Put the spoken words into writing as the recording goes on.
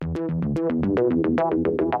Hello,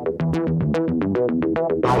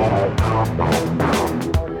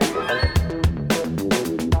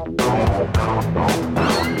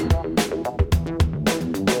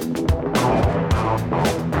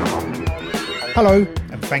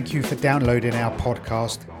 and thank you for downloading our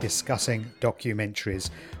podcast discussing documentaries,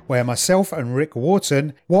 where myself and Rick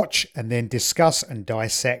Wharton watch and then discuss and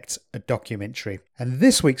dissect a documentary. And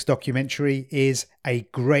this week's documentary is A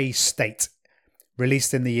Grey State,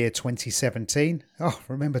 released in the year 2017. Oh,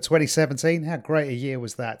 remember 2017? How great a year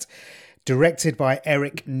was that? Directed by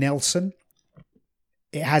Erik Nelson.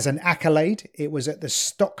 It has an accolade. It was at the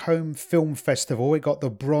Stockholm Film Festival. It got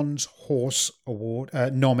the Bronze Horse Award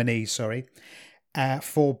nominee,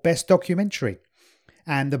 for Best Documentary.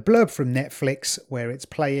 And the blurb from Netflix, where it's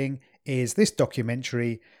playing, is this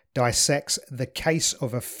documentary dissects the case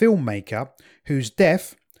of a filmmaker whose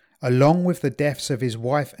death, along with the deaths of his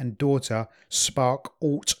wife and daughter, spark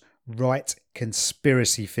alt-right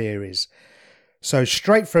conspiracy theories. So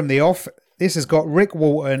straight from the off, this has got Rick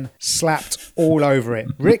Wharton slapped all over it.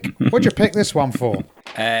 Rick, what'd you pick this one for?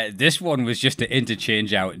 This one was just to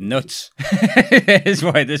interchange out nuts. Is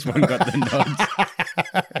why this one got the nuts.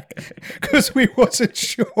 Because we wasn't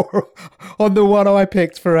sure on the one I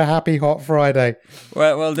picked for a happy hot Friday.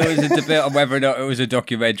 Well, there was a debate on whether or not it was a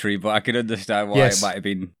documentary, but I can understand why It might have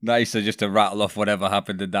been nicer just to rattle off whatever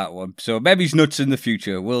happened in that one. So maybe it's nuts in the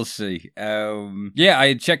future. We'll see. I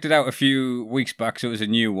had checked it out a few weeks back, so it was a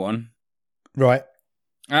new one. Right.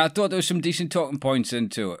 I thought there was some decent talking points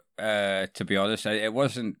into it, to be honest. It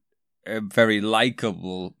wasn't a very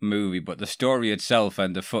likeable movie, but the story itself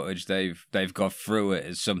and the footage they've got through it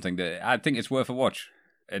is something that I think it's worth a watch.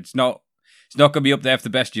 It's not going to be up there for the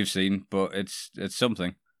best you've seen, but it's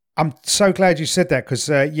something. I'm so glad you said that because,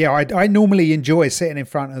 I normally enjoy sitting in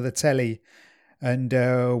front of the telly and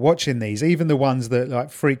watching these, even the ones that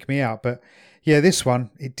like freak me out. But yeah, this one,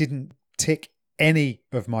 it didn't tick any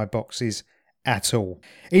of my boxes at all.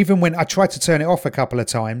 Even when I tried to turn it off a couple of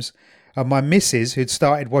times, my missus, who'd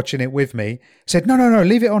started watching it with me, said, no,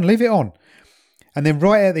 leave it on. And then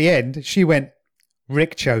right at the end, she went,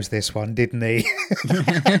 Rick chose this one, didn't he?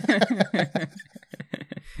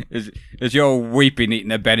 As you're weeping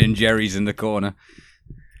eating a Ben & Jerry's in the corner.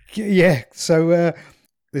 Yeah, so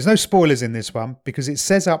there's no spoilers in this one because it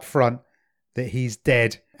says up front that he's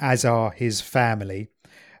dead, as are his family.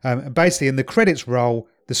 Basically, in the credits roll,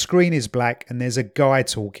 the screen is black and there's a guy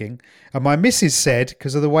talking. And my missus said,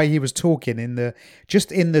 because of the way he was talking, in the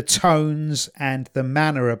tones and the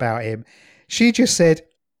manner about him, she just said,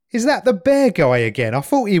 "Is that the bear guy again? I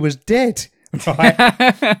thought he was dead." Right?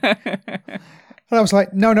 And I was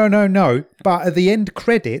like, no. But at the end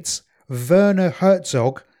credits, Werner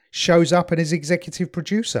Herzog shows up and is executive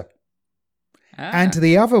producer. And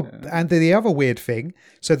the other weird thing,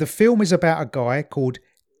 so the film is about a guy called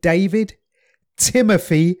David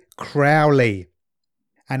Timothy Crowley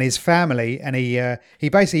and his family, and he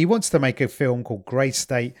basically wants to make a film called Grey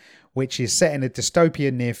State, which is set in a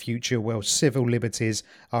dystopian near future where civil liberties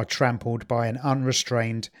are trampled by an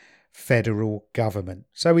unrestrained federal government.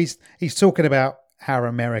 So he's talking about how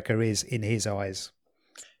America is in his eyes.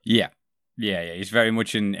 Yeah. He's very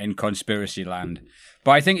much in conspiracy land.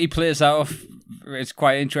 But I think he plays that off. It's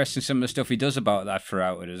quite interesting, some of the stuff he does about that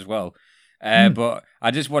throughout it as well. But I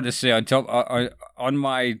just want to say on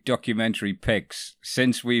my documentary picks,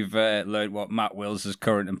 since we've learned what Matt Wills'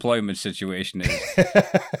 current employment situation is,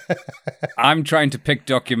 I'm trying to pick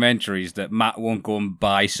documentaries that Matt won't go and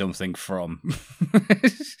buy something from.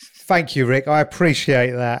 Thank you, Rick. I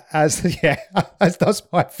appreciate that. As does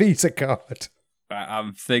my Visa card.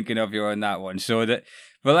 I'm thinking of you on that one.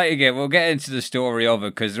 But we'll get into the story of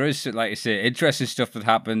it because there is, like I say, interesting stuff that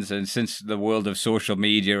happens. And since the world of social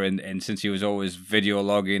media and since he was always video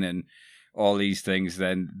logging and all these things,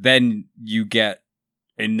 then you get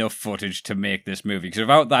enough footage to make this movie. Because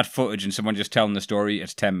without that footage and someone just telling the story,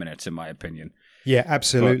 it's 10 minutes, in my opinion. Yeah,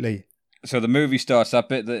 absolutely. So the movie starts, that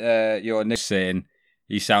bit that you're saying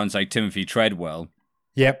he sounds like Timothy Treadwell.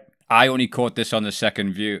 Yep. I only caught this on the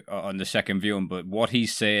second viewing, but what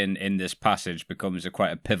he's saying in this passage becomes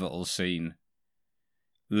quite a pivotal scene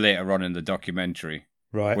later on in the documentary,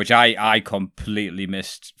 right? Which I completely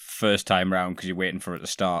missed first time round because you're waiting for it to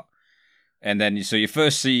start, and then so you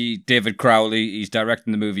first see David Crowley. He's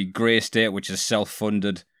directing the movie Grey State, which is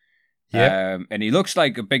self-funded. Yeah, and he looks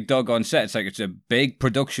like a big dog on set. It's a big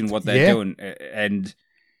production what they're doing, and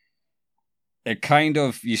it kind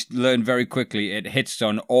of, you learn very quickly, it hits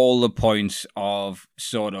on all the points of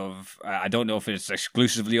sort of, I don't know if it's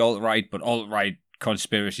exclusively alt-right, but alt-right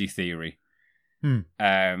conspiracy theory.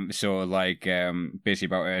 So like basically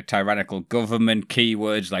about a tyrannical government,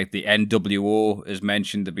 keywords like the NWO is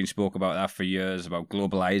mentioned. They've been spoke about that for years, about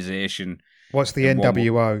globalization. What's the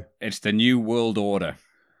NWO? It's the New World Order.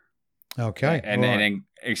 Okay. And then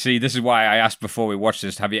see, this is why I asked before we watched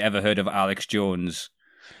this, have you ever heard of Alex Jones?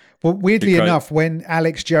 Well, weirdly enough, when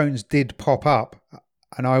Alex Jones did pop up,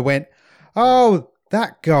 and I went, oh,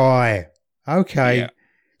 that guy. Okay. Yeah.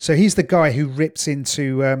 So he's the guy who rips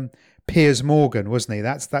into Piers Morgan, wasn't he?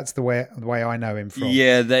 That's the way I know him from.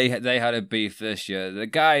 Yeah, they had a beef this year. The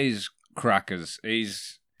guy's crackers.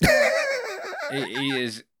 He's he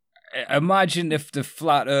is. Imagine if the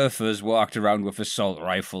flat earthers walked around with assault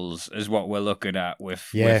rifles, is what we're looking at with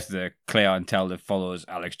the clientele that follows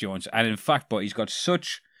Alex Jones. And in fact, but he's got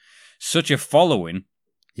such a following,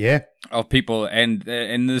 of people, and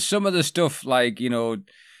there's some of the stuff like, you know,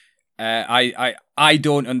 I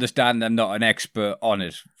don't understand. I'm not an expert on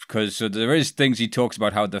it, because so there is things he talks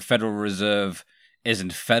about how the Federal Reserve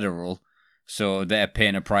isn't federal. So they're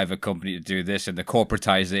paying a private company to do this, and the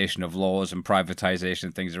corporatization of laws and privatization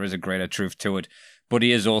of things. There is a greater truth to it. But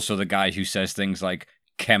he is also the guy who says things like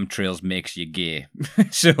chemtrails makes you gay.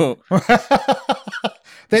 So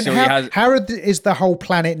then how is the whole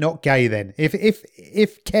planet not gay then?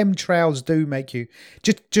 If chemtrails do make you,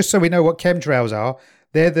 just so we know what chemtrails are,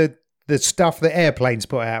 they're the stuff that airplanes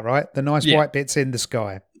put out, right? The nice white bits in the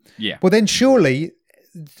sky. Yeah. Well, then surely.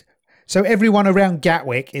 So everyone around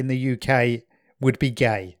Gatwick in the UK would be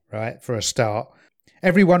gay, right? For a start,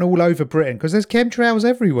 everyone all over Britain, because there's chemtrails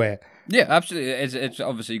everywhere. Yeah, absolutely. It's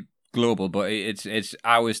obviously global, but it's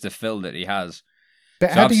hours to fill that he has. But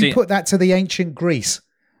so how do you put that to the ancient Greece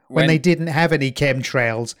when they didn't have any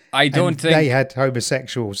chemtrails? I don't think they had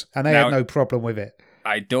homosexuals and they had no problem with it.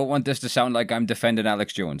 I don't want this to sound like I'm defending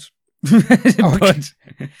Alex Jones, but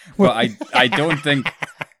I don't think.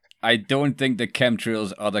 I don't think the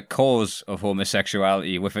chemtrails are the cause of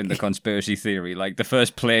homosexuality within the conspiracy theory. Like, the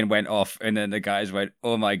first plane went off, and then the guys went,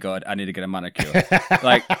 "Oh my god, I need to get a manicure."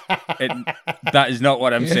 Like, that is not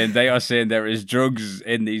what I'm saying. They are saying there is drugs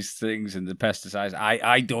in these things and the pesticides.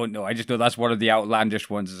 I don't know. I just know that's one of the outlandish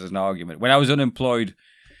ones as an argument. When I was unemployed,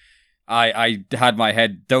 I had my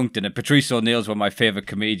head dunked in it. Patrice O'Neill's one of my favorite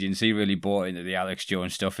comedians. He really bought into the Alex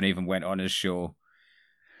Jones stuff and even went on his show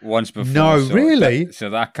once before. No, really? So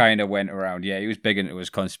that kind of went around. Yeah, he was big into his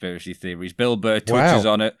conspiracy theories. Bill Burr touches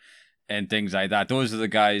on it and things like that. Those are the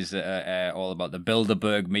guys that are all about the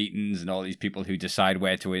Bilderberg meetings and all these people who decide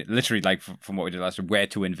where to, literally like from what we did last week, where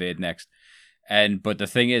to invade next. But the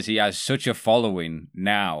thing is, he has such a following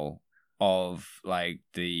now of like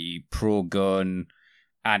the pro-gun,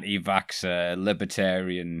 anti-vaxxer,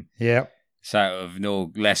 libertarian, sort of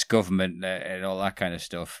no less government and all that kind of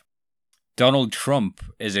stuff. Donald Trump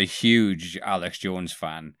is a huge Alex Jones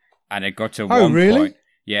fan, and it got to one point.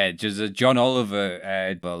 Yeah, just John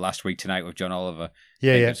Oliver, last week tonight with John Oliver.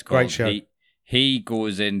 Yeah, great show. He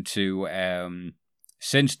goes into,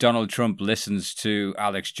 since Donald Trump listens to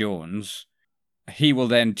Alex Jones, he will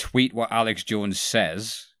then tweet what Alex Jones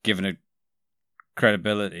says, given it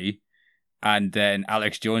credibility, and then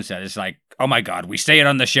Alex Jones said, it's like, oh my God, we say it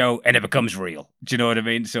on the show and it becomes real. Do you know what I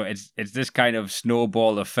mean? So it's this kind of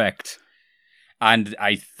snowball effect. And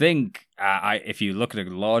I think if you look at a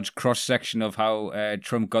large cross section of how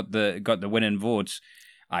Trump got the winning votes,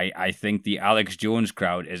 I think the Alex Jones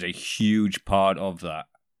crowd is a huge part of that.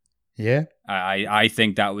 Yeah, I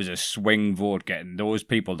think that was a swing vote, getting those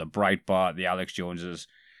people, the Breitbart, the Alex Joneses,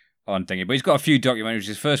 on thinking. But he's got a few documentaries.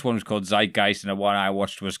 His first one was called Zeitgeist, and the one I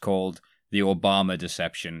watched was called The Obama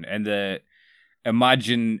Deception. And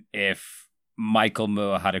imagine if Michael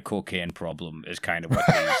Moore had a cocaine problem is kind of what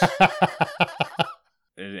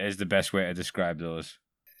is the best way to describe those.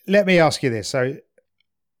 Let me ask you this. So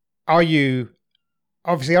are you,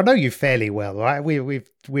 obviously I know you fairly well, right?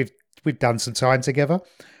 We've done some time together.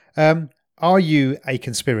 Are you a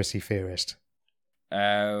conspiracy theorist?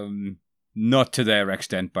 Not to their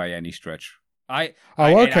extent by any stretch. But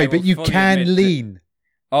you can lean.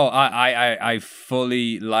 I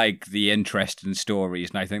fully like the interest in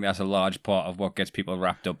stories, and I think that's a large part of what gets people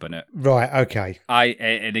wrapped up in it. Right, okay.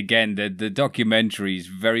 And again, the documentaries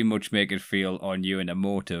very much make it feel on you and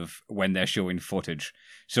emotive when they're showing footage.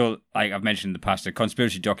 So, like I've mentioned in the past, a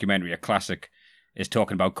conspiracy documentary, a classic, is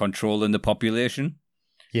talking about controlling the population.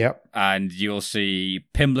 Yep. And you'll see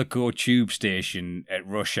Pimlico tube station at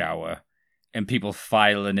rush hour, and people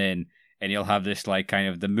filing in, and you'll have this like kind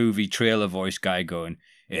of the movie trailer voice guy going,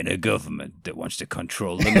 in a government that wants to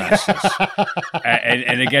control the masses.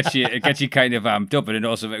 and it gets you kind of amped up, and it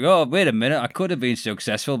also like, oh, wait a minute, I could have been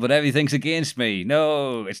successful, but everything's against me.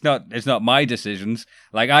 No, it's not my decisions.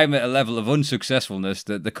 Like, I'm at a level of unsuccessfulness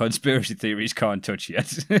that the conspiracy theories can't touch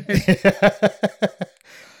yet.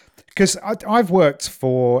 Because I've worked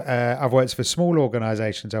for small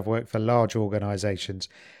organisations, I've worked for large organisations.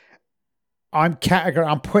 I'm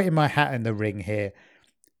putting my hat in the ring here.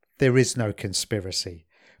 There is no conspiracy,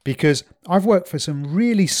 because I've worked for some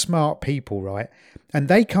really smart people, right? And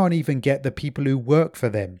they can't even get the people who work for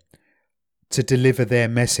them to deliver their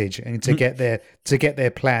message and to get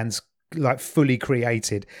their plans like fully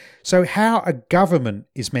created. So how a government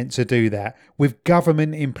is meant to do that with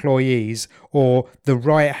government employees or the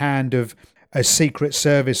right hand of a secret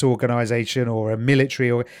service organization or a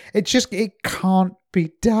military, or it can't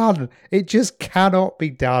be done. It just cannot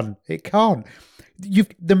be done. It can't.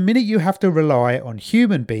 The minute you have to rely on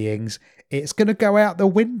human beings, it's going to go out the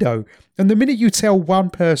window. And the minute you tell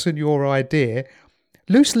one person your idea,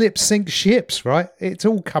 loose lips sink ships, right? It's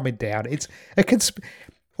all coming down. It's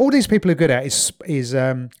all these people are good at is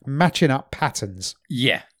matching up patterns.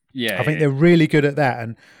 Yeah. I think they're really good at that.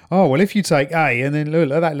 And well, if you take A and then look,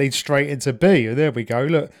 that leads straight into B. There we go.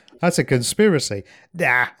 Look, that's a conspiracy.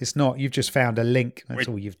 Nah, it's not. You've just found a link. That's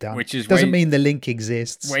all you've done. Which doesn't mean the link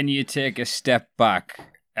exists. When you take a step back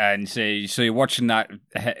and say, so you're watching that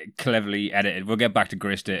cleverly edited. We'll get back to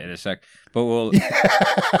Grey State in a sec, but we'll.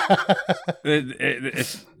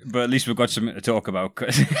 But at least we've got something to talk about.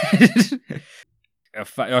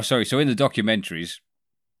 So in the documentaries,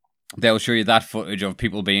 they'll show you that footage of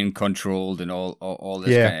people being controlled and all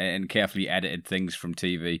this and carefully edited things from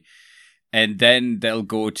TV. And then they'll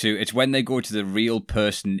go to, it's when they go to the real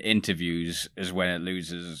person interviews is when it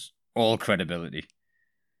loses all credibility.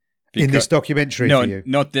 In this documentary for you?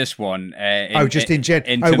 Not this one. Just in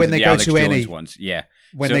general. When they go to any ones. Yeah.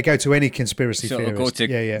 They go to any conspiracy theorist. So it'll go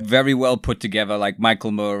to very well put together, like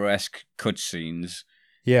Michael Moore-esque cutscenes.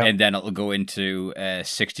 Yeah. And then it'll go into a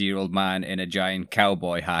 60-year-old man in a giant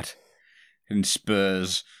cowboy hat and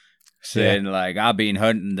spurs saying, like, I've been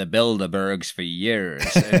hunting the Bilderbergs for years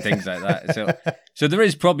and things like that. So there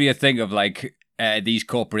is probably a thing of, like, these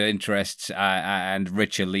corporate interests and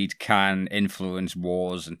rich elite can influence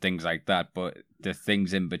wars and things like that, but the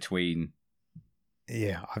things in between.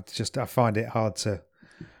 Yeah, I find it hard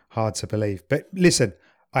to believe. But listen,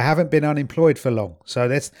 I haven't been unemployed for long, so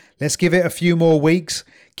let's give it a few more weeks.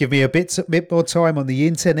 Give me a bit more time on the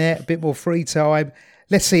internet, a bit more free time.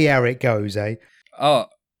 Let's see how it goes, eh? Oh,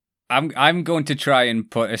 I'm going to try and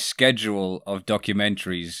put a schedule of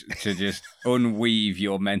documentaries to just unweave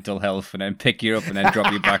your mental health and then pick you up and then drop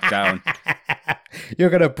you back down. You're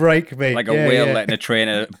going to break me. Like a whale letting a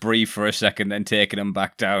trainer breathe for a second, then taking him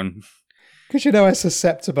back down. Because you know how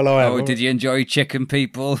susceptible I am. Oh, did you enjoy Chicken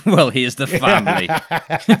People? Well, here's the family.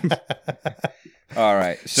 All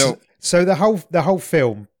right. So the whole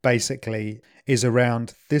film basically is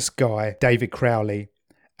around this guy, David Crowley,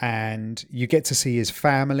 and you get to see his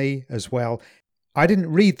family as well. I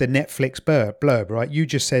didn't read the Netflix blurb, right? You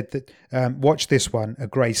just said that watch this one, A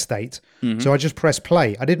Grey State. Mm-hmm. So I just pressed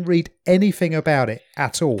play. I didn't read anything about it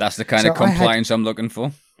at all. That's the kind of compliance I'm looking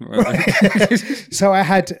for. So I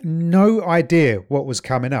had no idea what was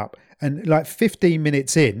coming up. And like 15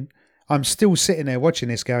 minutes in, I'm still sitting there watching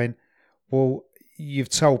this going, well, you've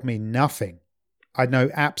told me nothing. I know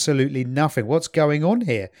absolutely nothing. What's going on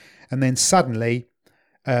here? And then suddenly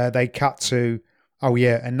they cut to,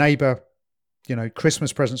 a neighbour,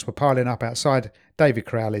 Christmas presents were piling up outside David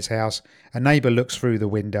Crowley's house. A neighbour looks through the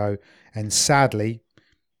window and sadly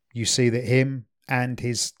you see that him and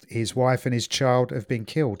his wife and his child have been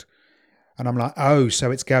killed. And I'm like, oh,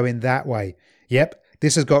 so it's going that way. Yep,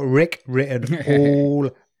 this has got Rick written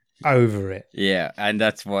all over it. Yeah, and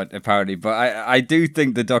that's what apparently. But I do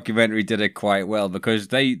think the documentary did it quite well because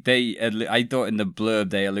I thought in the blurb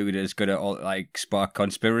they alluded it's going to like spark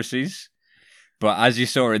conspiracies. But as you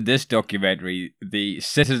saw in this documentary, the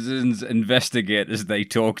citizens investigators they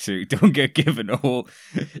talk to don't get given a whole...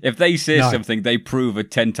 If they say something, they prove it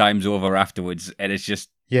 10 times over afterwards. And it's just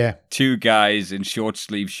two guys in short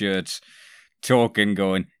sleeve shirts talking,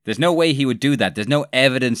 going, there's no way he would do that. There's no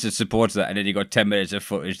evidence that supports that. And then you got 10 minutes of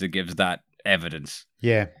footage that gives that evidence.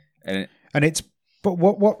 Yeah. But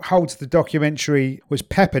what holds the documentary, was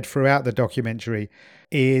peppered throughout the documentary,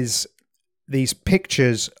 is these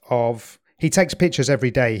pictures of... He takes pictures every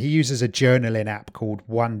day. He uses a journaling app called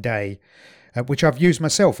One Day, which I've used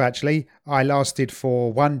myself, actually. I lasted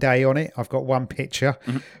for 1 day on it. I've got one picture.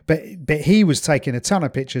 But he was taking a ton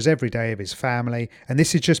of pictures every day of his family. And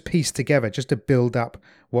this is just pieced together just to build up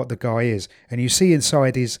what the guy is. And you see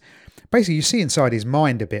inside his... Basically, you see inside his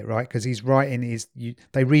mind a bit, right? Because he's writing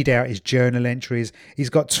they read out his journal entries. He's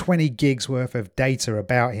got 20 gigs worth of data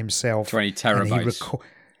about himself. 20 terabytes.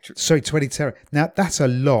 20 terabytes. Now, that's a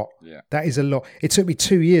lot. Yeah. That is a lot. It took me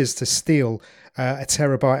 2 years to steal a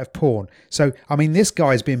terabyte of porn. So, I mean, this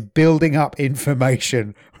guy's been building up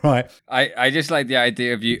information, right? I just like the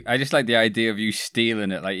idea of you. I just like the idea of you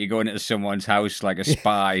stealing it. Like you're going into someone's house like a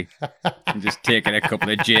spy and just taking a couple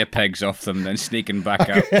of JPEGs off them, then sneaking back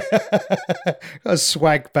out. A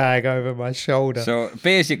swag bag over my shoulder. So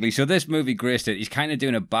basically, this movie, Grey State, he's kind of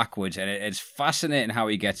doing it backwards, and it's fascinating how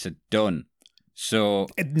he gets it done. So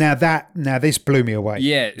now this blew me away.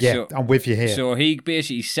 Yeah, so, I'm with you here. So he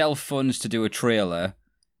basically self-funds to do a trailer,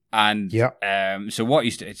 and so what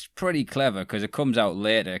it's pretty clever because it comes out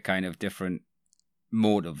later, kind of different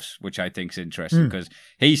motives, which I think is interesting because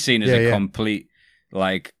he's seen as a complete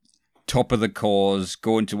like top of the cause,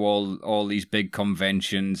 going to all these big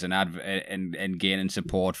conventions and gaining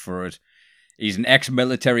support for it. He's an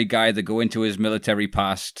ex-military guy that go into his military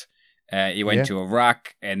past. He went to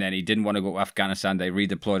Iraq, and then he didn't want to go to Afghanistan. They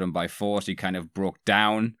redeployed him by force. He kind of broke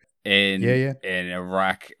down in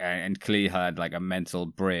Iraq, and clearly had like a mental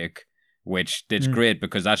break, which is great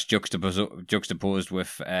because that's juxtaposed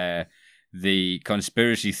with the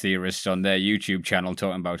conspiracy theorists on their YouTube channel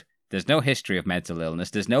talking about there's no history of mental illness,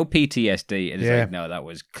 there's no PTSD. And it's like, no, that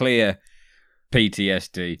was clear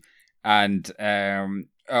PTSD. And and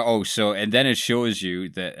then it shows you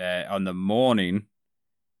that on the morning.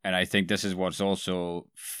 And I think this is what's also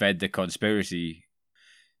fed the conspiracy.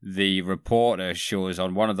 The reporter shows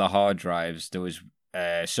on one of the hard drives there was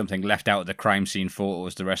something left out of the crime scene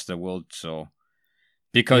photos the rest of the world saw.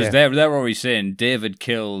 Because they're already saying David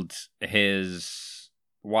killed his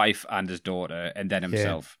wife and his daughter and then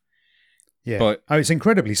himself. Yeah. But it's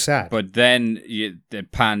incredibly sad. But then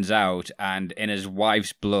it pans out, and in his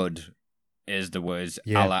wife's blood is the words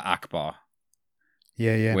Allah Akbar.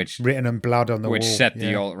 Yeah. Which written in blood on the wall. Which set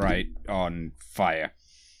the alt-right on fire.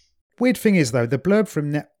 Weird thing is, though, the blurb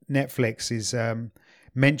from Netflix is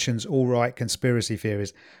mentions alt-right conspiracy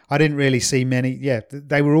theories. I didn't really see many. Yeah,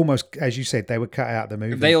 they were almost, as you said, they were cut out of the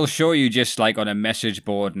movie. They'll show you just like on a message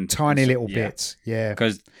board and tiny little bits. Yeah.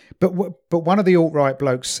 But one of the alt-right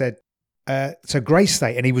blokes said, so Grey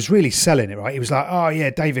State, and he was really selling it, right? He was like, oh yeah,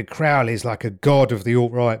 David Crowley is like a god of the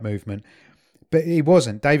alt-right movement. But he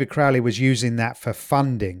wasn't. David Crowley was using that for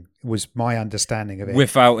funding, was my understanding of it.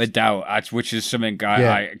 Without a doubt, which is something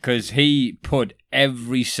because he put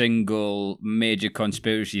every single major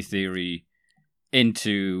conspiracy theory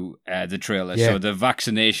into the trailer. Yeah. So the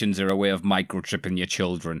vaccinations are a way of microchipping your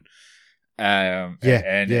children. And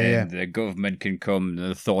the government can come,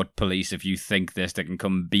 the thought police, if you think this, they can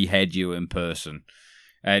come behead you in person.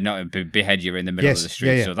 Not behead you in the middle of the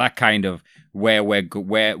street. Yeah. So that kind of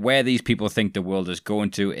where these people think the world is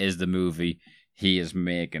going to is the movie he is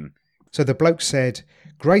making. So the bloke said,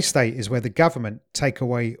 Grey State is where the government take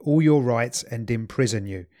away all your rights and imprison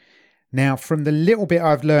you. Now, from the little bit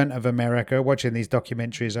I've learned of America, watching these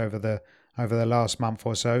documentaries over the last month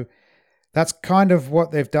or so, that's kind of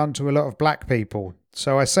what they've done to a lot of black people.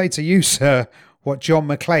 So I say to you, sir, what John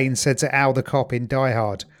McClane said to Al the cop in Die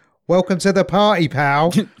Hard. Welcome to the party,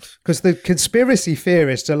 pal. Because the conspiracy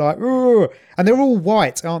theorists are like, ooh, and they're all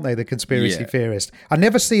white, aren't they, the conspiracy theorists? I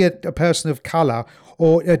never see a person of colour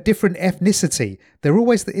or a different ethnicity.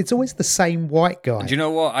 It's always the same white guy. Do you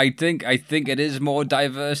know what? I think it is more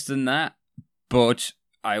diverse than that, but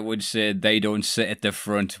I would say they don't sit at the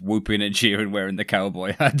front whooping and cheering wearing the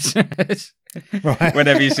cowboy hats. Right.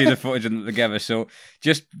 Whenever you see the footage of them together. So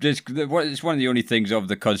it's one of the only things of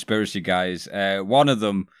the conspiracy guys. One of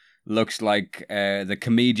them looks like the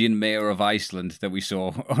comedian mayor of Iceland that we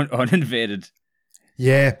saw on Invaded.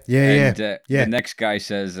 Yeah. The next guy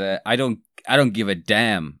says, I don't give a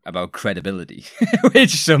damn about credibility,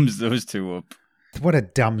 which sums those two up. What a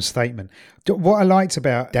dumb statement. What I liked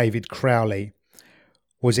about David Crowley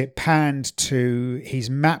was it panned to,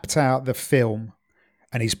 he's mapped out the film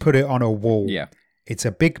and he's put it on a wall. Yeah. It's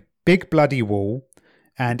a big bloody wall.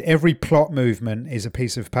 And every plot movement is a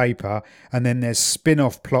piece of paper. And then there's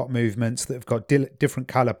spin-off plot movements that have got different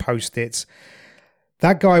colour Post-its.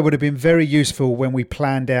 That guy would have been very useful when we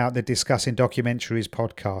planned out the Discussing Documentaries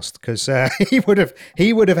podcast, because he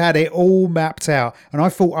would have had it all mapped out. And I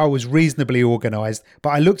thought I was reasonably organised. But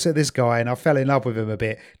I looked at this guy and I fell in love with him a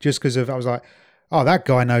bit just because I was like, oh, that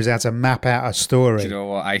guy knows how to map out a story. Do you know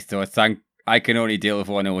what? I thought, I can only deal with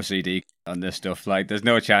one OCD on this stuff. Like, there's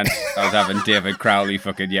no chance I was having David Crowley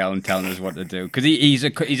fucking yelling, telling us what to do. Because he's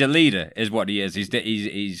a leader, is what he is. He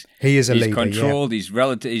is a leader. He's controlled.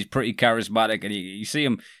 Yeah. He's pretty charismatic, and you see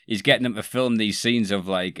him. He's getting them to film these scenes of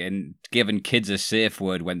like and giving kids a safe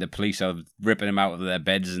word when the police are ripping them out of their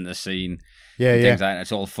beds in the scene. Yeah, yeah. Things like that.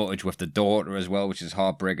 It's all footage with the daughter as well, which is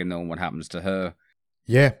heartbreaking knowing what happens to her.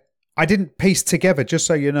 Yeah, I didn't piece together. Just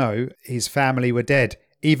so you know, his family were dead.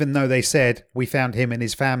 Even though they said we found him and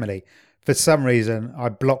his family, for some reason, I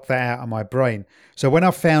blocked that out of my brain. So when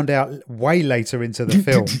I found out way later into the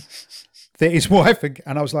film that his wife,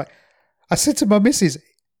 and I was like, I said to my missus,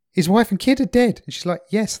 his wife and kid are dead. And she's like,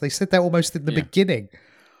 yes, they said that almost in the beginning.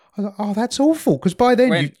 I was like, oh, that's awful. Because by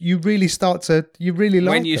then you really start to, you really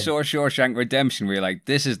like when you saw Shawshank Redemption, we were like,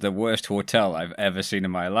 this is the worst hotel I've ever seen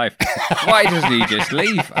in my life. Why doesn't he just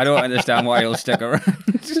leave? I don't understand why he'll stick around.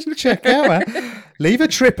 Just check out. Leave a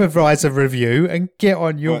TripAdvisor review and get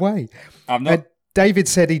on your way. I'm not. David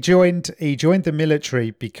said he joined the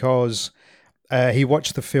military because he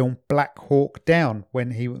watched the film Black Hawk Down when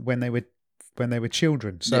they were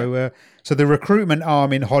children. So so the recruitment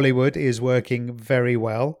arm in Hollywood is working very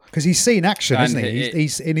well because he's seen action, And isn't he?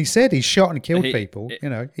 And he said he's shot and killed people. You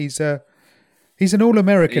know, he's an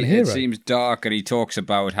all-American hero. It seems dark, and he talks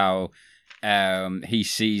about how he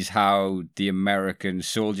sees how the American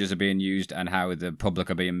soldiers are being used and how the public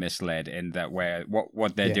are being misled in that where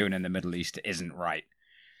what they're doing in the Middle East isn't right.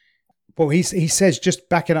 Well, he says, just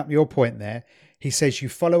backing up your point there, he says you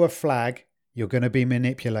follow a flag, you're going to be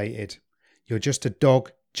manipulated. You're just a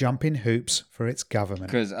dog jumping hoops for its government.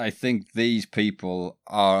 Because I think these people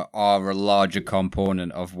are a larger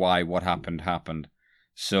component of why what happened.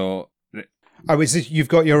 So, you've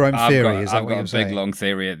got your own theory? I've got a big long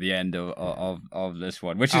theory at the end of this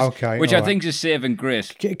one, which I think is saving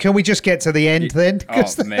grace. Can we just get to the end then?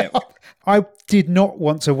 Mate. I did not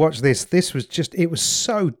want to watch this. This was it was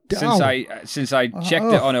so dull. Since I checked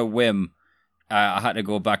it on a whim, I had to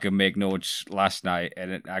go back and make notes last night,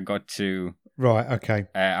 and I got to. Right, okay.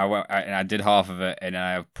 I did half of it, and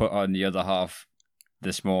I put on the other half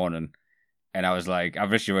this morning, and I was like,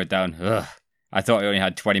 I've just wrote it down. Ugh. I thought I only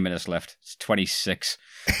had 20 minutes left. It's 26.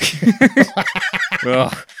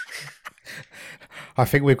 I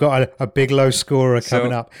think we've got a big low scorer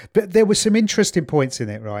coming up. But there were some interesting points in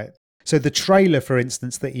it, right? So the trailer, for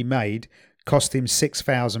instance, that he made cost him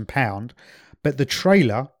 £6,000, but the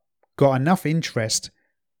trailer got enough interest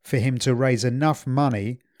for him to raise enough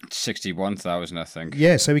money. 61,000, I think.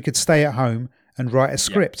 Yeah, so he could stay at home and write a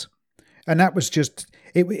script. Yep. And that was just,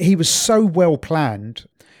 he was so well planned.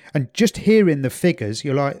 And just hearing the figures,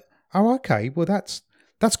 you're like, oh, okay, well, that's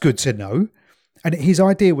good to know. And his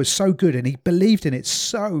idea was so good, and he believed in it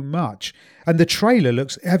so much. And the trailer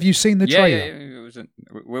looks, have you seen the trailer? Yeah.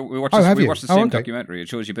 We watched the same documentary. It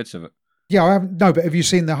shows you bits of it. Yeah, I haven't. No, but have you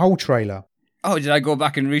seen the whole trailer? Oh, did I go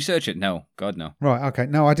back and research it? No, God, no. Right, okay.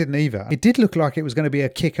 No, I didn't either. It did look like it was going to be a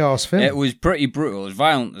kick-ass film. It was pretty brutal. It was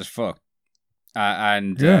violent as fuck. But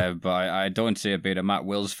I don't see it being a Matt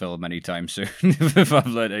Wills film anytime soon, if I've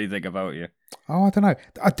learned anything about you. Oh, I don't know.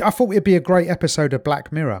 I thought it'd be a great episode of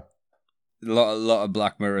Black Mirror. A lot of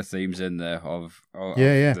Black Mirror themes in there of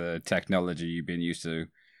the technology you've been used to.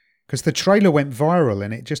 Because the trailer went viral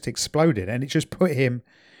and it just exploded, and it just put him...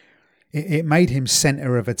 It made him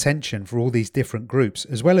center of attention for all these different groups,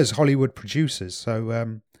 as well as Hollywood producers. So,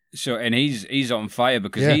 and he's on fire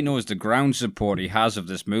because he knows the ground support he has of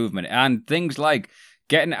this movement, and things like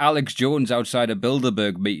getting Alex Jones outside a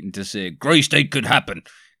Bilderberg meeting to say "Grey State could happen"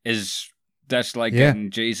 that's like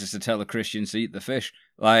getting Jesus to tell the Christians to eat the fish.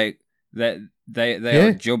 Like they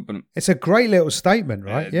are jumping. It's a great little statement,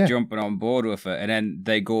 right? Jumping on board with it, and then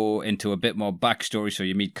they go into a bit more backstory. So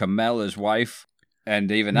you meet Kamela's wife.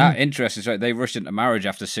 And even that, interesting, right? They rushed into marriage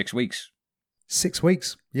after 6 weeks. 6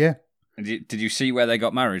 weeks, yeah. And did you see where they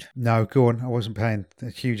got married? No, go on. I wasn't paying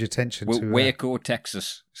huge attention to Waco,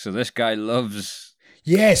 Texas. So this guy loves...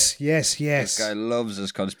 Yes. This guy loves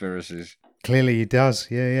his conspiracies. Clearly he does,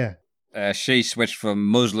 yeah. She switched from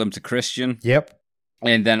Muslim to Christian. Yep.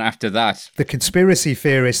 And then after that... The conspiracy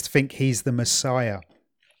theorists think he's the Messiah.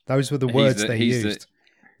 Those were the words they used.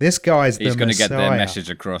 This guy's the Messiah. He's going to get their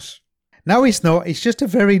message across. No, he's not. He's just a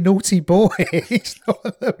very naughty boy. He's not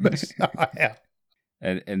the Messiah.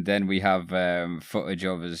 And then we have footage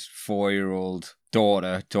of his 4-year-old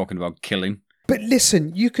daughter talking about killing. But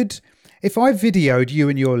listen, you could... If I videoed you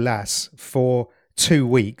and your lass for 2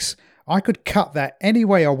 weeks, I could cut that any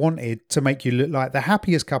way I wanted to make you look like the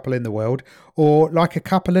happiest couple in the world or like a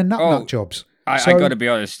couple of nut jobs. I got to be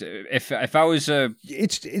honest. If I was...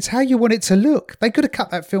 It's how you want it to look. They could have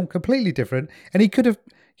cut that film completely different, and he could have...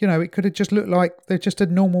 You know, it could have just looked like they're just a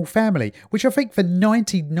normal family, which I think for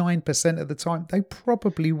 99% of the time they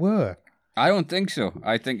probably were. I don't think so.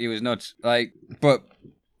 I think he was nuts. Like, but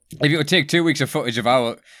if you would take 2 weeks of footage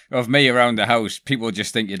of me around the house, people would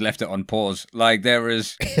just think you'd left it on pause. Like there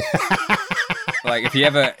is, like if you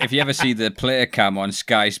ever see the player cam on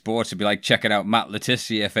Sky Sports, it'd be like checking out Matt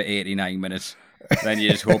Letizia for 89 minutes. Then you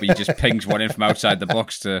just hope he just pings one in from outside the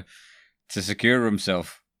box to secure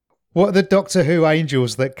himself. What are the Doctor Who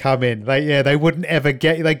angels that come in? They wouldn't ever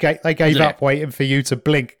get. They gave up waiting for you to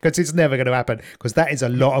blink because it's never going to happen. Because that is a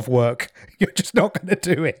lot of work. You're just not going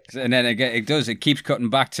to do it. And then again, it keeps cutting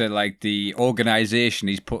back to like the organisation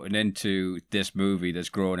he's putting into this movie that's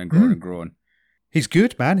growing and growing and growing. He's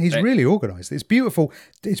good, man. He's really organised. It's beautiful.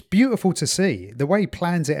 It's beautiful to see the way he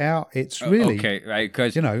plans it out. It's really okay, right?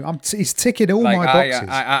 Because he's ticking all my boxes.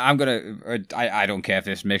 I'm gonna. I don't care if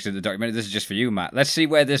this makes it the documentary. This is just for you, Matt. Let's see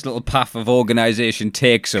where this little path of organisation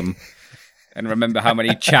takes him, and remember how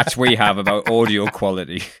many chats we have about audio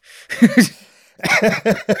quality.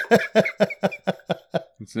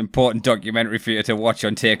 It's an important documentary for you to watch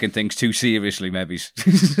on taking things too seriously, maybe.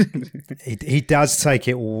 He does take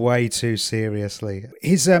it way too seriously.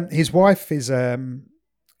 His wife is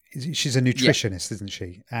she's a nutritionist, isn't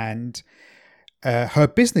she? And her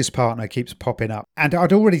business partner keeps popping up. And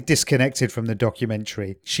I'd already disconnected from the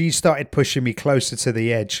documentary. She started pushing me closer to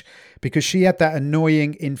the edge because she had that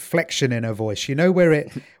annoying inflection in her voice. You know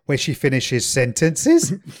where she finishes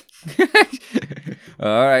sentences?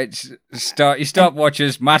 All right, stop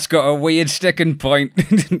watchers. Matt's got a weird sticking point.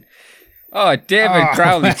 David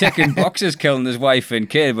Crowley ticking boxes, killing his wife and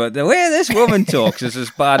kid, but the way this woman talks is as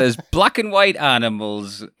bad as Black and White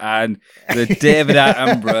Animals and the David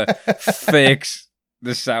Attenborough fakes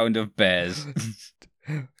the sound of bears.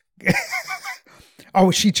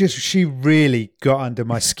 She really got under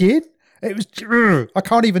my skin. It was. I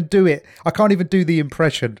can't even do it. I can't even do the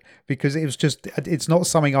impression because it was just. It's not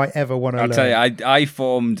something I ever want to learn. I'll tell you, I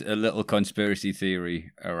formed a little conspiracy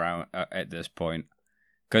theory around at this point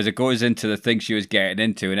because it goes into the thing she was getting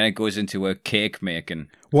into, and then it goes into her cake making.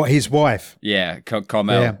 What, his wife? Yeah,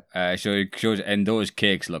 Carmel. Yeah. So it shows, and those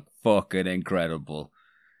cakes look fucking incredible.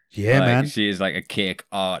 Yeah, man. She is like a cake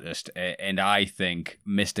artist, and I think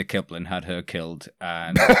Mr. Kipling had her killed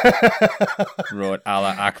and wrote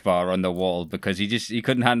Allah Akbar on the wall because he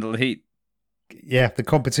couldn't handle the heat. Yeah, the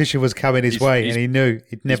competition was coming his way, and he knew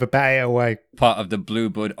he'd never bat it away. Part of the blue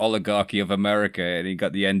blood oligarchy of America, and he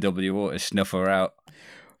got the NWO to snuff her out.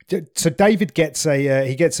 So David gets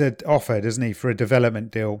an offer, doesn't he, for a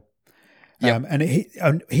development deal? Yep.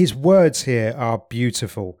 And his words here are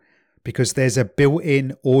beautiful. Because there's a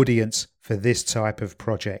built-in audience for this type of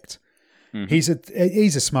project. Mm-hmm.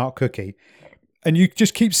 He's a smart cookie. And you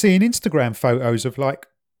just keep seeing Instagram photos of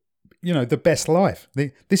the best life.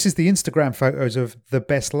 This is the Instagram photos of the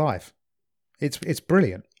best life. It's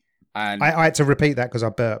brilliant. And I had to repeat that because I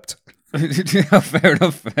burped. Fair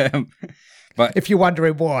enough. But if you're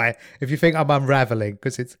wondering why, if you think I'm unraveling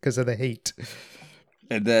because of the heat.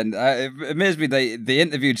 And then it amazed me they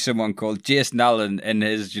interviewed someone called Jason Allen in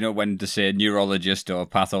his, when to say neurologist or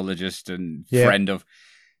pathologist and friend of.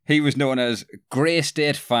 He was known as Grey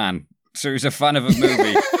State fan. So he was a fan of a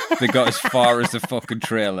movie that got as far as the fucking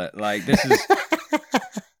trailer. Like, this is.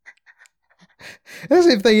 As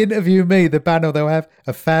if they interview me, the panel they'll have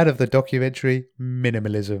a fan of the documentary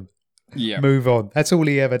Minimalism. Yeah. Move on. That's all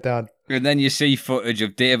he ever done. And then you see footage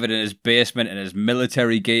of David in his basement in his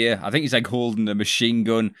military gear. I think he's like holding a machine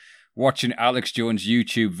gun, watching Alex Jones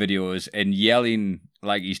YouTube videos and yelling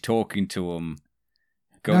like he's talking to him.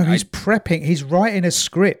 He's prepping. He's writing a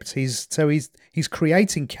script. He's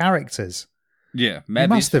creating characters. Yeah, maybe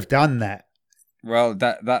he must have done that. Well,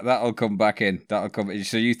 that'll come back in. That'll come.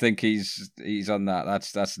 So you think he's on that?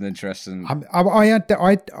 That's an interesting.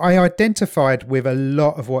 I identified with a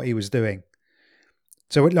lot of what he was doing.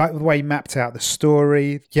 So like the way he mapped out the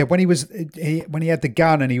story. Yeah, when he had the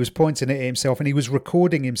gun and he was pointing it at himself and he was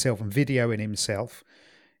recording himself and videoing himself.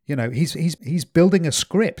 He's building a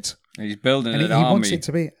script. He's building an army. He wants it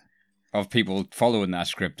to be of people following that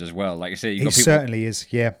script as well. Like I say, he certainly is.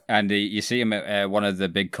 Yeah, and you see him at one of the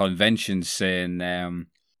big conventions saying,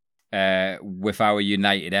 "With our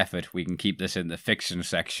united effort, we can keep this in the fiction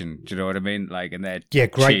section." Do you know what I mean? Like, and they're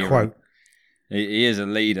great cheering. Quote. He is a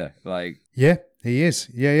leader. Like, yeah, he is.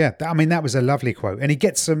 Yeah. I mean, that was a lovely quote, and he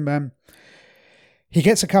gets some. He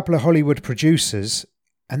gets a couple of Hollywood producers,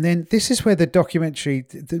 and then this is where the documentary.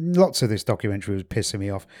 Lots of this documentary was pissing me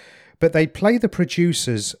off. But they play the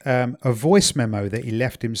producers a voice memo that he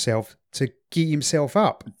left himself to gee himself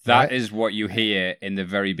up. That is what you hear in the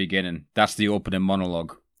very beginning. That's the opening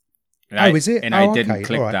monologue. And is it? And I Oh, didn't okay.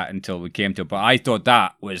 click All right. that until we came to it. But I thought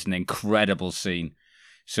that was an incredible scene.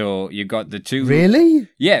 So you got the two. Really?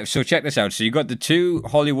 Yeah, so check this out. So you got the two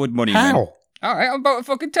Hollywood money men. How? All right, I'm about to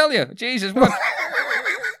fucking tell you. Jesus, what?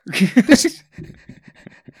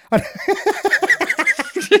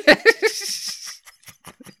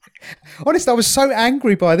 Honest, I was so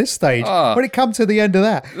angry by this stage when it come to the end of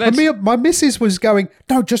that. And my missus was going,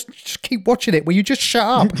 "No, just keep watching it. Will you just shut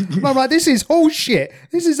up?" And I'm like, "This is bullshit.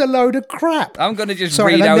 This is a load of crap." I'm going to just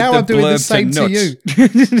Sorry, read and out now the I'm doing the blurb same to you.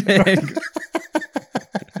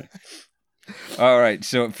 All right,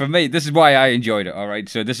 so for me, this is why I enjoyed it. All right,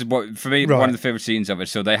 so this is what for me one of the favorite scenes of it.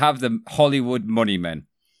 So they have the Hollywood money men,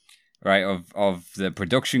 right, of the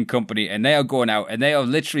production company, and they are going out and they are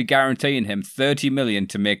literally guaranteeing him $30 million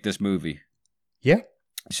to make this movie. Yeah.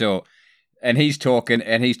 So, and he's talking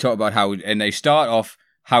about how, and they start off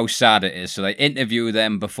how sad it is. So they interview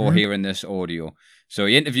them before hearing this audio. So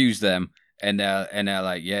he interviews them. And they're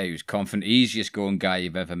like, yeah, he was confident, easiest going guy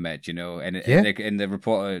you've ever met, you know. And the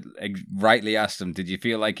reporter rightly asked him, "Did you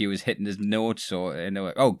feel like he was hitting his notes?" And they were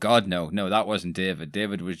like, "Oh God, no, that wasn't David.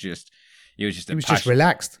 David was just, he was just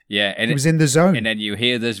relaxed. Yeah, and he was in the zone. And then you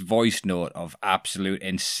hear this voice note of absolute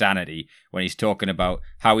insanity when he's talking about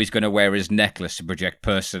how he's going to wear his necklace to project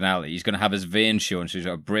personality. He's going to have his veins shown, so he's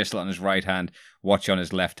got a bracelet on his right hand, watch on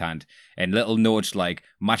his left hand, and little notes like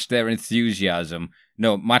match their enthusiasm.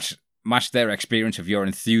 No, match their experience of your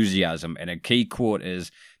enthusiasm. And a key quote is,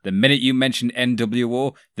 "The minute you mention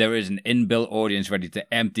NWO, there is an inbuilt audience ready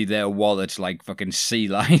to empty their wallets like fucking sea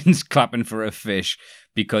lions clapping for a fish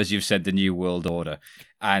because you've said the New World Order."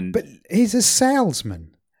 But he's a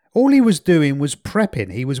salesman. All he was doing was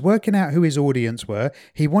prepping. He was working out who his audience were.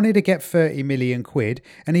 He wanted to get 30 million quid,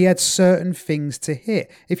 and he had certain things to hit.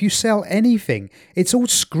 If you sell anything, it's all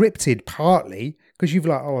scripted partly, because you've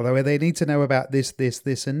like, oh, they need to know about this,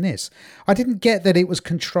 and this. I didn't get that it was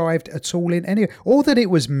contrived at all in any, or that it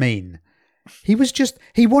was mean. He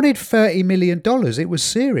wanted $30 million. It was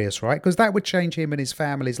serious, right? Because that would change him and his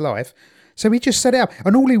family's life. So he just set it up.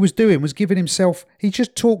 And all he was doing was giving himself, he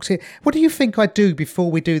just talks it. What do you think I do before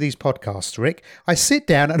we do these podcasts, Rick? I sit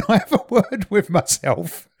down and I have a word with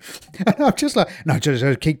myself. And I'm just like, no,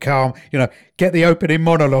 just keep calm. Get the opening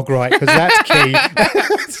monologue right, because that's key.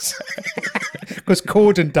 Because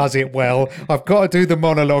Corden does it well. I've got to do the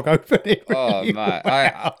monologue opening. Oh, man.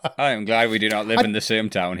 I am glad we do not live in the same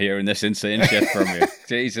town here in this insane shit from you.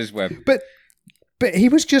 Jesus, Webb. But he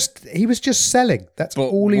was just selling. That's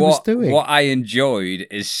all he was doing. What I enjoyed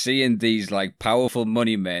is seeing these like powerful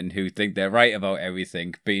money men who think they're right about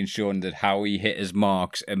everything being shown that how he hit his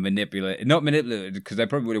marks and not manipulated, because they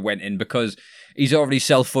probably would have went in because he's already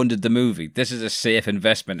self-funded the movie. This is a safe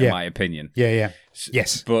investment, in my opinion. Yeah.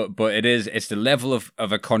 Yes. But it's the level of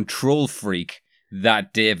a control freak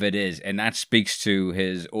that David is, and that speaks to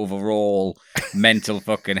his overall mental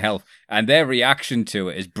fucking health. And their reaction to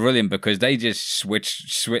it is brilliant, because they just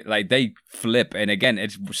switch, like they flip. And again,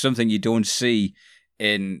 it's something you don't see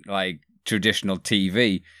in like traditional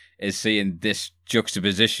TV, is seeing this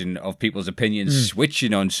juxtaposition of people's opinions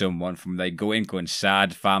switching on someone from they going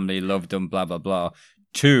sad, family loved them, blah blah blah,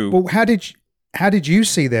 to well, how did you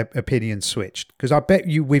see their opinions switched? Because I bet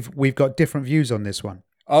you we've got different views on this one.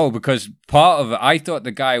 Oh, because part of it, I thought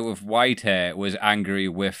the guy with white hair was angry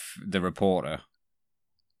with the reporter.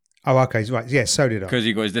 Oh, okay, right. Yeah, so did I. Because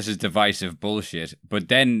he goes, "This is divisive bullshit." But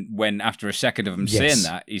then when, after a second of him saying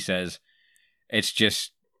that, he says, "It's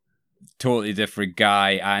just totally different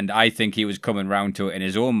guy." And I think he was coming round to it in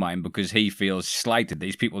his own mind, because he feels slighted.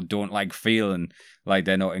 These people don't like feeling like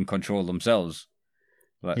they're not in control themselves.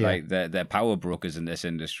 Like they're power brokers in this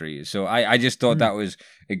industry. So I just thought that was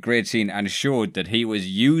a great scene, and showed that he was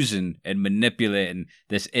using and manipulating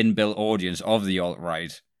this inbuilt audience of the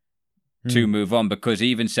alt-right to move on, because he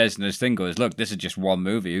even says in his thing, goes, "Look, this is just one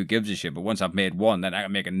movie, who gives a shit? But once I've made one, then I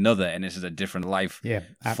can make another, and this is a different life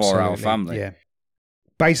for our family." Yeah.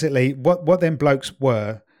 Basically, what them blokes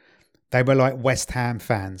were, they were like West Ham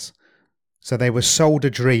fans. So they were sold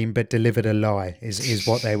a dream but delivered a lie, is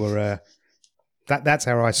what they were... That's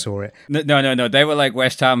how I saw it. No. They were like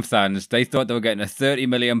West Ham fans. They thought they were getting a £30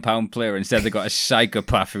 million player. Instead, they got a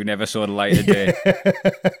psychopath who never saw the light of day.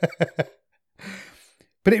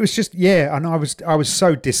 But it was just, and I was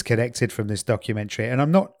so disconnected from this documentary, and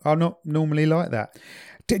I'm not normally like that.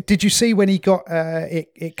 Did you see when he got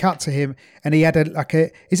it cut to him, and he had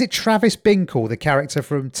is it Travis Binkle, the character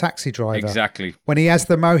from Taxi Driver? Exactly. When he has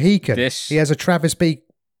the Mohican, he has a Travis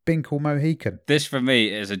Binkle Mohican. This for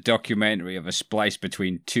me is a documentary of a splice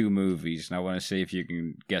between two movies, and I want to see if you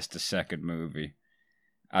can guess the second movie.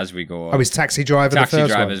 as we go on. Oh, is Taxi Driver Taxi the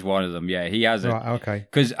first Driver one? is one of them. Yeah, he has it. Right, okay.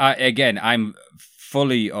 Because again, I'm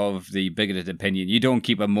fully of the bigoted opinion. You don't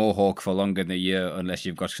keep a mohawk for longer than a year unless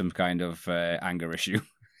you've got some kind of anger issue.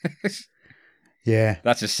 Yeah.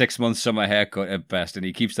 That's a 6-month summer haircut at best, and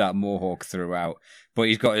he keeps that mohawk throughout. But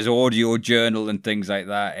he's got his audio journal and things like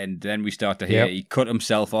that, and then we start to hear he cut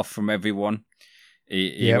himself off from everyone.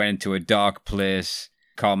 He went into a dark place.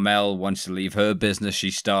 Carmel wants to leave her business she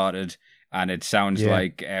started, and it sounds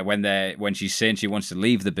like when she's saying she wants to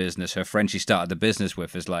leave the business, her friend she started the business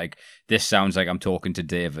with is like, this sounds like I'm talking to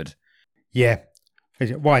David. Yeah.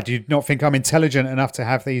 Why, do you not think I'm intelligent enough to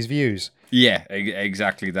have these views? Yeah,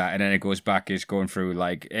 exactly that. And then it goes back, it's going through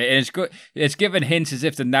like, it's good. It's given hints as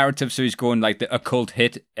if the narrative, so he's going like the occult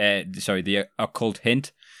hint.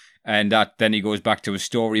 And that then he goes back to a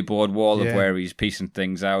storyboard wall of where he's piecing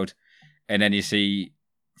things out. And then you see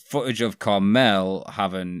footage of Carmel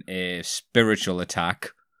having a spiritual attack.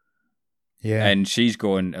 Yeah. And she's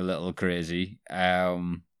going a little crazy.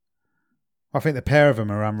 I think the pair of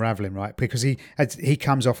them are unraveling, right? Because he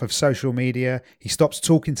comes off of social media. He stops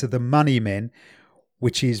talking to the money men,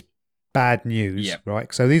 which is bad news,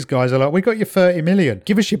 right? So these guys are like, we got your 30 million.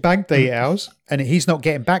 Give us your bank details. And he's not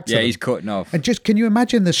getting back to them. Yeah, he's cutting off. And just, can you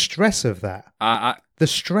imagine the stress of that? The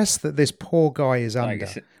stress that this poor guy is under.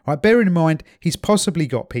 Right, bearing in mind, he's possibly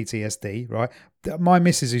got PTSD, right? My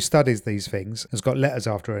missus, who studies these things, has got letters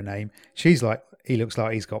after her name. She's like, he looks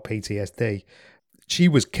like he's got PTSD. She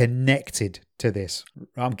was connected to this,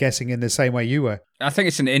 I'm guessing, in the same way you were. I think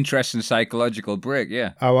it's an interesting psychological break,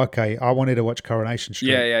 yeah. Oh, okay. I wanted to watch Coronation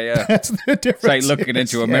Street. Yeah. That's the difference. It's like looking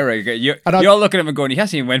into a mirror. You're looking at him and going, he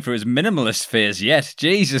hasn't even went through his minimalist phase yet.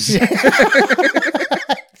 Jesus. Yeah.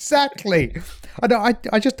 Exactly.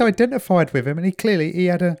 I just identified with him, and he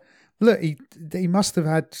had a look. He must have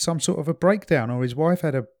had some sort of a breakdown, or his wife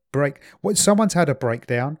had a break. Someone's had a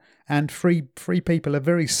breakdown, and three people are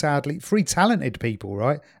three talented people,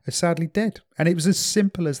 right, are sadly dead. And it was as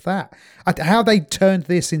simple as that. How they turned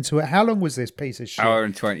this into how long was this piece of shit? Hour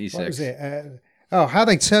and 26. What was it? How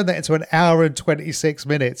they turned that into an hour and 26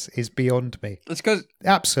 minutes is beyond me. It's because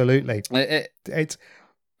absolutely,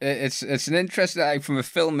 It's an interesting, from a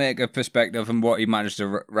filmmaker perspective, and what he managed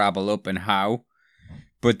to rabble up and how.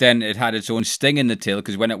 But then it had its own sting in the tail,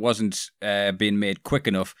 because when it wasn't being made quick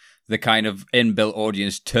enough, the kind of inbuilt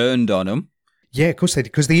audience turned on him. Yeah, of course they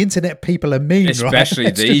did, because the internet people are mean, especially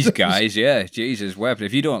right? These guys, yeah. Jesus wept.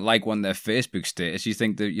 If you don't like one of their Facebook status, you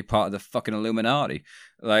think that you're part of the fucking Illuminati.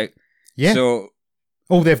 Like, yeah. So...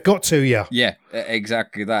 Oh, they've got to, yeah. Yeah,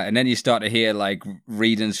 exactly that. And then you start to hear, like,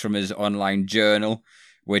 readings from his online journal,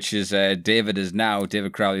 which is David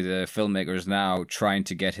Crowley, the filmmaker, is now trying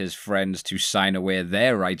to get his friends to sign away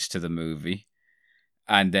their rights to the movie.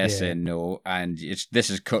 And they're saying no. And this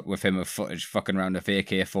is cut with him of footage fucking around with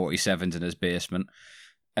AK-47s in his basement.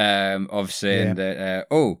 Of saying that,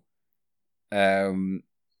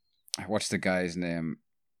 what's the guy's name?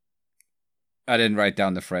 I didn't write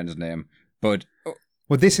down the friend's name, but...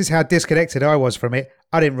 Well, this is how disconnected I was from it.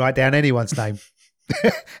 I didn't write down anyone's name.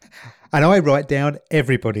 And I write down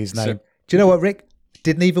everybody's name. Do you know what, Rick?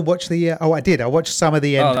 Didn't even watch the... I did. I watched some of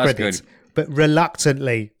the end credits. Good. But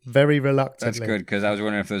reluctantly. Very reluctantly. That's good, because I was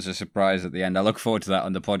wondering if there was a surprise at the end. I look forward to that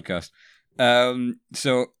on the podcast.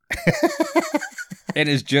 So, in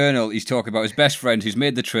his journal, he's talking about his best friend who's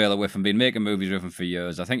made the trailer with him, been making movies with him for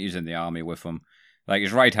years. I think he was in the army with him. Like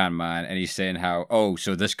his right-hand man. And he's saying how,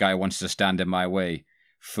 so this guy wants to stand in my way.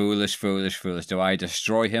 Foolish, foolish, foolish. Do I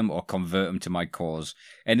destroy him or convert him to my cause?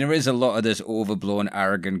 And there is a lot of this overblown,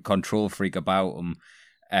 arrogant control freak about him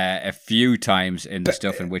a few times in the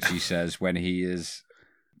stuff in which he says when he is...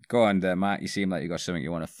 Go on there, Matt. You seem like you got something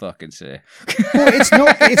you want to fucking say. Well, it's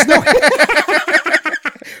not...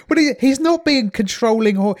 But he's not being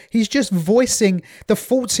controlling, or he's just voicing the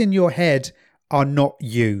thoughts in your head are not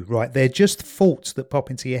you, right? They're just thoughts that pop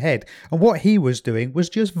into your head. And what he was doing was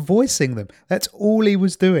just voicing them. That's all he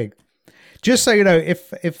was doing. Just so you know,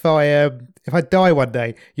 if I die one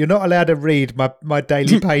day, you're not allowed to read my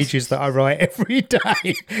daily pages that I write every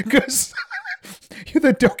day, because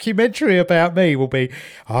the documentary about me will be,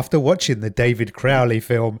 after watching the David Crowley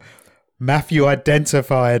film, Matthew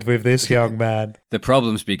identified with this young man. The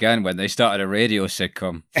problems began when they started a radio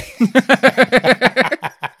sitcom.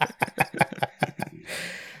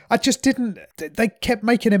 I just didn't... They kept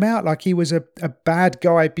making him out like he was a bad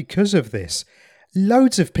guy because of this.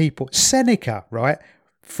 Loads of people... Seneca, right?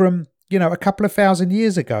 From, a couple of thousand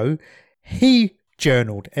years ago, he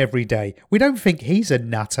journaled every day. We don't think he's a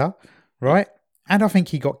nutter, right? And I think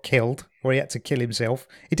he got killed, or he had to kill himself.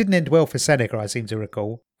 It didn't end well for Seneca, I seem to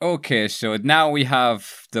recall. Okay, so now we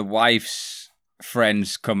have the wife's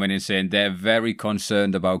friends coming in saying they're very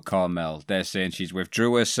concerned about Carmel. They're saying she's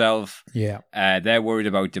withdrew herself. Yeah. They're worried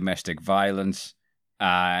about domestic violence.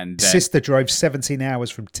 And sister drove 17 hours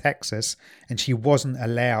from Texas, and she wasn't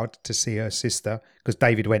allowed to see her sister because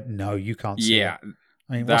David went, "No, you can't see her."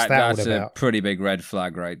 I mean, what's that all that's about? a pretty big red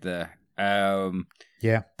flag right there.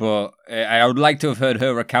 Yeah. But I would like to have heard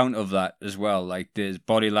her account of that as well. Like his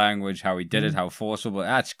body language, how he did it, how forceful. But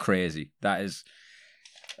that's crazy. That is.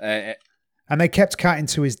 And they kept cutting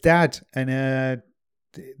to his dad, and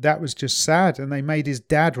that was just sad. And they made his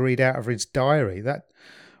dad read out of his diary.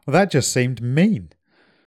 That just seemed mean.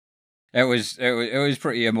 It was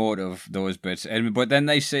pretty emotive, those bits. But then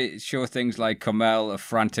they show things like Carmel, a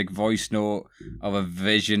frantic voice note of a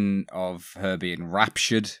vision of her being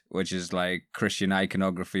raptured, which is like Christian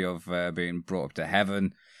iconography of being brought up to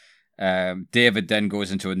heaven. David then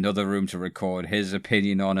goes into another room to record his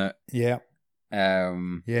opinion on it. Yeah.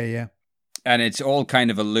 Yeah. And it's all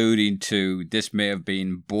kind of alluding to this may have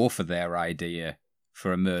been both of their idea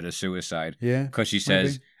for a murder-suicide. Yeah. Because she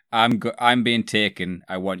says... Maybe. I'm being taken.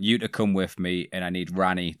 I want you to come with me, and I need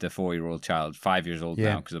Rani, the 4-year-old child, 5 years old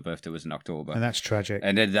now, because her birthday was in October. And that's tragic.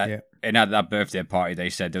 And then and at that birthday party, they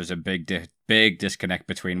said there was a big disconnect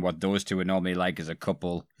between what those two are normally like as a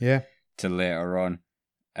couple. Yeah. To later on,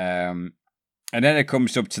 and then it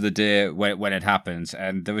comes up to the day when it happens,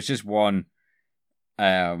 and there was just one.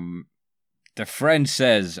 The friend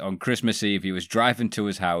says on Christmas Eve he was driving to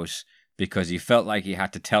his house because he felt like he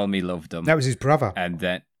had to tell me he loved him. That was his brother. And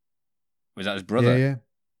then. Was that his brother? Yeah.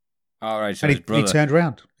 All right, so and his brother. He turned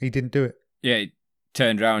around. He didn't do it. Yeah, he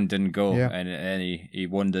turned around, didn't go, yeah. and he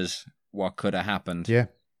wonders what could have happened. Yeah.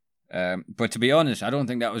 But to be honest, I don't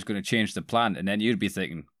think that was going to change the plan. And then you'd be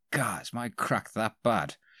thinking, God, is my crack that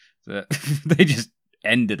bad? That they just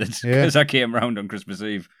ended it because I came around on Christmas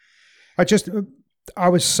Eve. I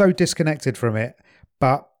was so disconnected from it,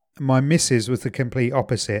 but my missus was the complete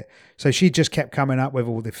opposite. So she just kept coming up with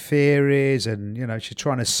all the theories and, she's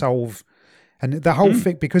trying to solve. And the whole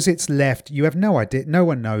thing, because it's left, you have no idea. No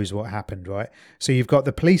one knows what happened, right? So you've got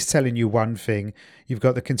the police telling you one thing. You've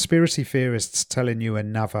got the conspiracy theorists telling you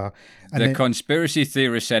another. And the conspiracy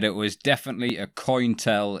theorist said it was definitely a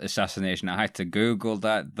Cointel assassination. I had to Google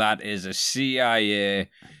that. That is a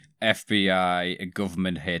CIA, FBI, a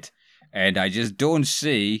government hit. And I just don't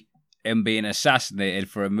see him being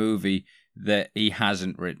assassinated for a movie that he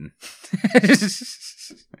hasn't written.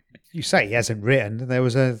 You say he hasn't written. There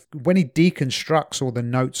was when he deconstructs all the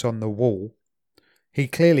notes on the wall, he's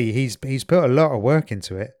put a lot of work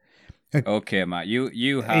into it. Okay, Matt,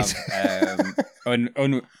 you have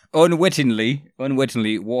unwittingly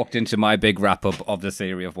walked into my big wrap up of the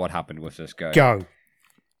theory of what happened with this guy. Go.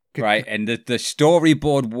 Right, and the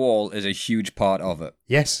storyboard wall is a huge part of it.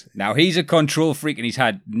 Yes. Now, he's a control freak, and he's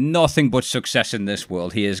had nothing but success in this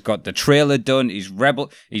world. He has got the trailer done. He's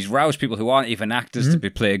roused people who aren't even actors to be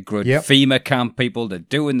played good. Yep. FEMA camp people, they're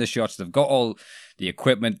doing the shots. They've got all the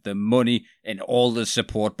equipment, the money, and all the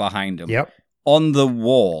support behind them. Yep. On the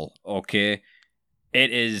wall, okay,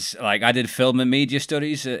 it is like I did film and media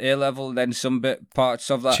studies at A-level, then some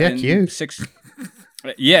parts of that Check in you.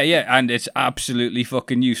 Yeah, and it's absolutely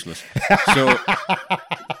fucking useless. So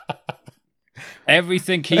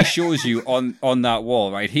everything he shows you on that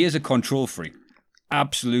wall, right? He is a control freak,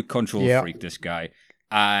 absolute control freak. This guy,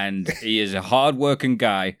 and he is a hard-working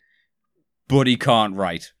guy, but he can't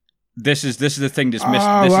write. This is the thing that's missed.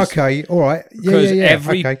 Oh, okay, all right, yeah.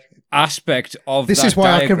 Every aspect of this that is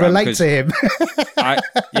why diagram, I can relate to him.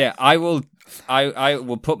 I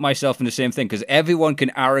will put myself in the same thing because everyone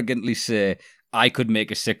can arrogantly say, I could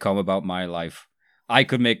make a sitcom about my life. I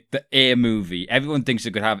could make a movie. Everyone thinks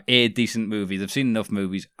they could have a decent movie. They've seen enough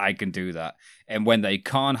movies. I can do that. And when they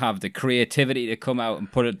can't have the creativity to come out and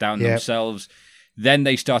put it down themselves, then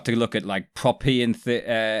they start to look at like Popian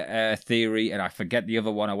theory. And I forget the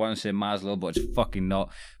other one. I want to say Maslow, but it's fucking not.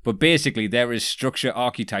 But basically, there is structure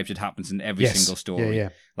archetypes that happens in every single story.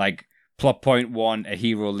 Yeah. Like plot point 1, a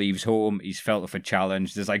hero leaves home. He's felt of a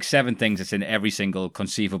challenge. There's like 7 things that's in every single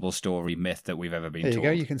conceivable story myth that we've ever been told. There you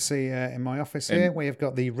go. You can see in my office here, we have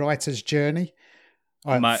got the Writer's Journey,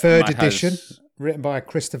 Matt third edition, written by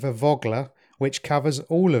Christopher Vogler, which covers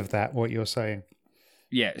all of that, what you're saying.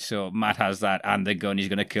 Yeah, so Matt has that and the gun he's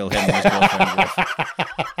going to kill him and his girlfriend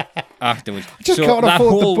with afterwards. I just can't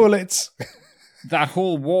afford the bullets. That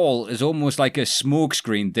whole wall is almost like a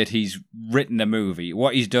smokescreen that he's written a movie.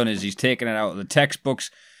 What he's done is he's taken it out of the textbooks,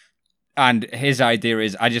 and his idea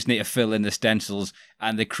is, I just need to fill in the stencils,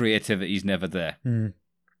 and the creativity's never there.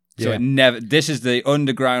 So this is the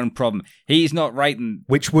underground problem. He's not writing...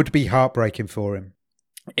 Which would be heartbreaking for him.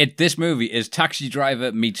 This movie is Taxi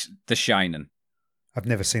Driver meets The Shining. I've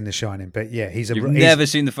never seen The Shining, but yeah, You've never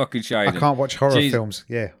seen the fucking Shining. I can't watch horror films.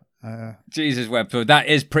 Yeah. Jesus web. So that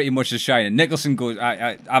is pretty much The Shining. Nicholson goes.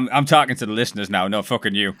 I'm talking to the listeners now, not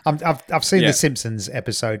fucking you. I've seen the Simpsons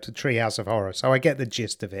episode, Treehouse of Horror, so I get the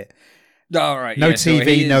gist of it. All right. No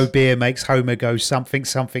TV, no beer makes Homer go something,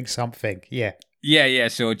 something, something. Yeah. Yeah.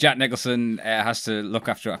 So Jack Nicholson has to look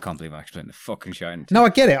after. I can't believe I explained the fucking Shining. No, I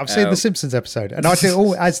get it. I've seen the Simpsons episode, and I do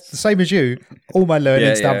all as the same as you. All my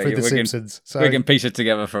learning's done through the Simpsons. So we can piece it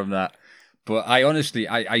together from that. But I honestly,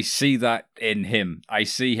 I see that in him. I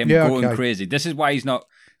see him going crazy. This is why he's not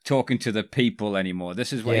talking to the people anymore.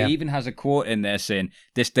 This is why he even has a quote in there saying,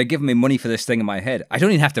 "They're giving me money for this thing in my head. I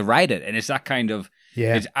don't even have to write it." And it's that kind of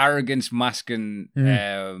it's arrogance masking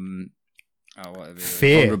fear,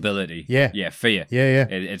 vulnerability. Fear. Yeah.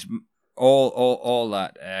 It's all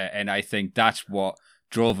that, and I think that's what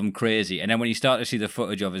drove him crazy. And then when you start to see the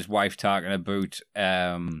footage of his wife talking about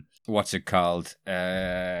what's it called,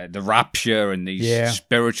 the rapture and these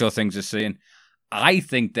spiritual things they're saying, I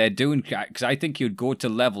think they're doing, because I think you'd go to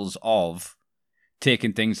levels of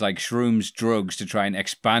taking things like shrooms, drugs to try and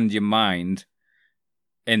expand your mind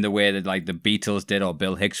in the way that like the Beatles did or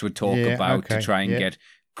Bill Hicks would talk about to try and get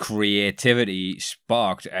creativity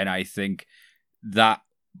sparked. And I think that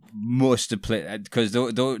must have played, because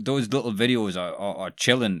those little videos are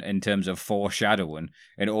chilling in terms of foreshadowing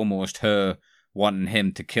and almost her wanting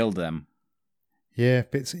him to kill them. Yeah,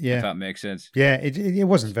 bits. Yeah, if that makes sense. Yeah, it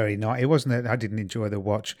wasn't very nice. It wasn't. I didn't enjoy the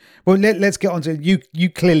watch. Well, let's get on to you. You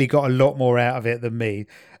clearly got a lot more out of it than me.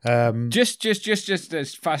 Just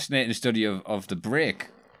this fascinating study of the break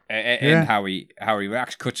and how he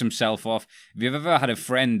reacts, cuts himself off. If you've ever had a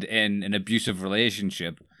friend in an abusive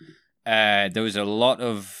relationship, there was a lot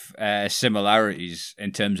of similarities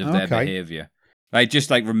in terms of their behavior. Like just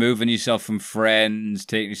like removing yourself from friends,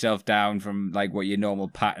 taking yourself down from like what your normal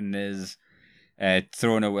pattern is.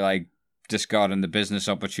 Throwing away, like discarding the business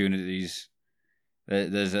opportunities.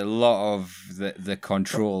 There's a lot of the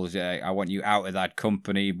controls. I want you out of that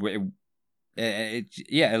company.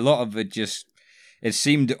 A lot of it just, it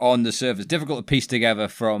seemed on the surface difficult to piece together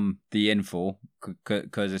from the info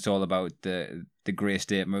because it's all about the Grey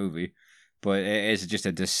State movie. But it is just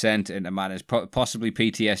a descent into madness, possibly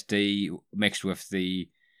PTSD mixed with the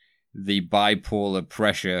bipolar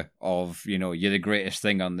pressure of, you're the greatest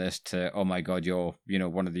thing on this, to, oh my God, you're,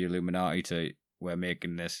 one of the Illuminati, to, we're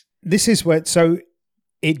making this. This is where, so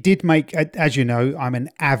it did make, as you know, I'm an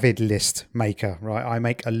avid list maker, right? I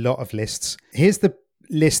make a lot of lists. Here's the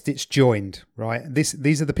list it's joined, right?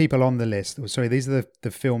 These are the people on the list. Sorry, these are the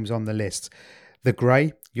films on the list. The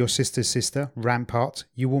Grey, Your Sister's Sister, Rampart,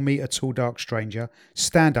 You Will Meet a Tall Dark Stranger,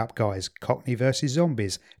 Stand Up Guys, Cockney vs.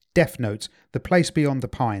 Zombies, Death Note, The Place Beyond the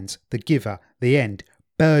Pines, The Giver, The End,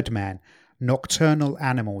 Birdman, Nocturnal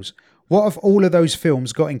Animals. What have all of those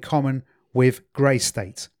films got in common with Grey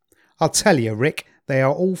State? I'll tell you, Rick, they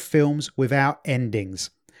are all films without endings,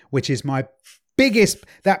 which is my biggest...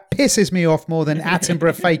 That pisses me off more than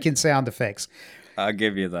Attenborough faking sound effects. I'll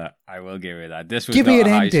give you that. I will give you that. This was not a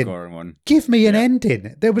high-scoring one. Give me an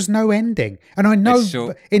ending. There was no ending. And I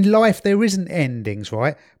know in life there isn't endings,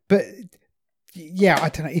 right? But... yeah, I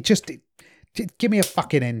don't know. Give me a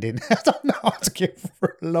fucking ending. I don't know how to give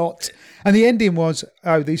for a lot. And the ending was,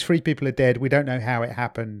 these three people are dead. We don't know how it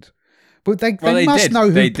happened. But they must know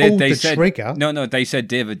who pulled the trigger. No, they said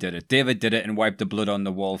David did it. David did it and wiped the blood on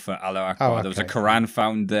the wall for Allah Akbar. There was a Quran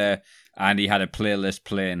found there, and he had a playlist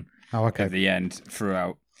playing at the end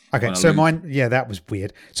throughout. Okay, so mine, that was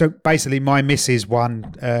weird. So basically my missus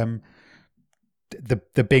won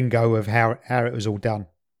the bingo of how it was all done.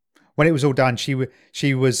 When it was all done, she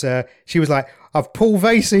was like, "I've Paul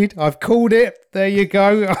Vasey'd, I've called it. There you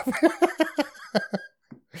go."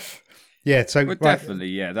 Yeah, so but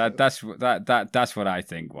definitely, that's what I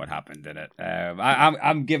think what happened in it.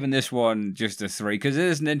 I'm giving this one just a 3 because it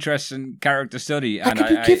is an interesting character study. How could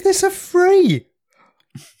you give this a 3?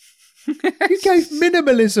 You gave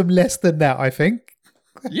minimalism less than that, I think.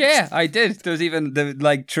 Yeah, I did. There was even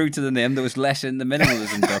true to the name. There was less in the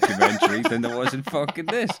minimalism documentary than there was in fucking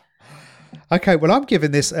this. Okay, well, I'm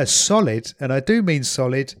giving this a solid, and I do mean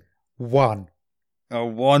solid, 1. A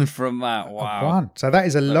 1 from Matt. Wow. 1. So that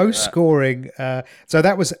is a low scoring. So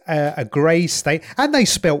that was a Grey State, and they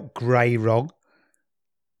spelt grey wrong.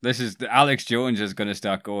 This is Alex Jones is going to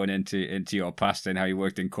start going into your past and how you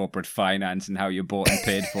worked in corporate finance and how you're bought and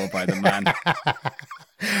paid for by the man.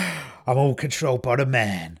 I'm all controlled by the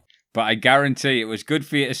man. But I guarantee it was good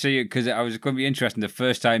for you to see it because I was going to be interested the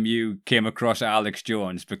first time you came across Alex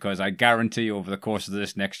Jones, because I guarantee over the course of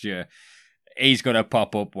this next year, he's going to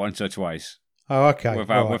pop up once or twice. Oh, okay.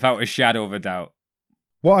 Without a shadow of a doubt.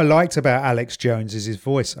 What I liked about Alex Jones is his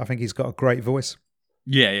voice. I think he's got a great voice.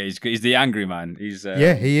 Yeah, he's the angry man. He's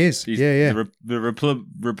yeah, he is. He's the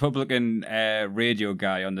Republican radio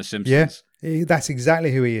guy on The Simpsons. Yeah, that's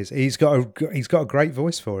exactly who he is. He's got a great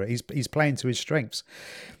voice for it. He's playing to his strengths.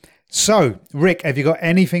 So, Rick, have you got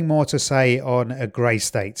anything more to say on A Grey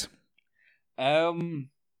State? No,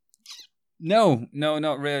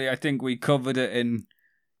 not really. I think we covered it in.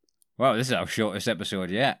 Wow, this is our shortest episode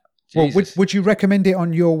yet. Jesus. Well, would you recommend it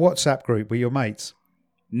on your WhatsApp group with your mates?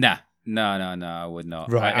 Nah. No, I would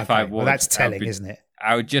not. Right, If I would, well, that's telling, isn't it?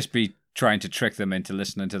 I would just be trying to trick them into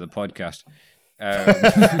listening to the podcast.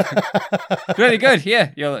 Really good. Yeah,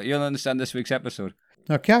 you'll understand this week's episode.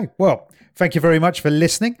 Okay, well, thank you very much for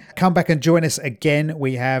listening. Come back and join us again.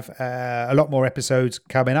 We have a lot more episodes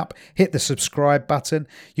coming up. Hit the subscribe button.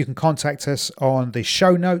 You can contact us on the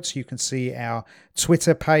show notes. You can see our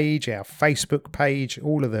Twitter page, our Facebook page,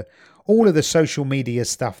 all of the social media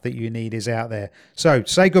stuff that you need is out there. So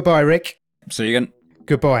say goodbye, Rick. See you again.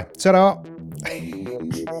 Goodbye. Ta-da.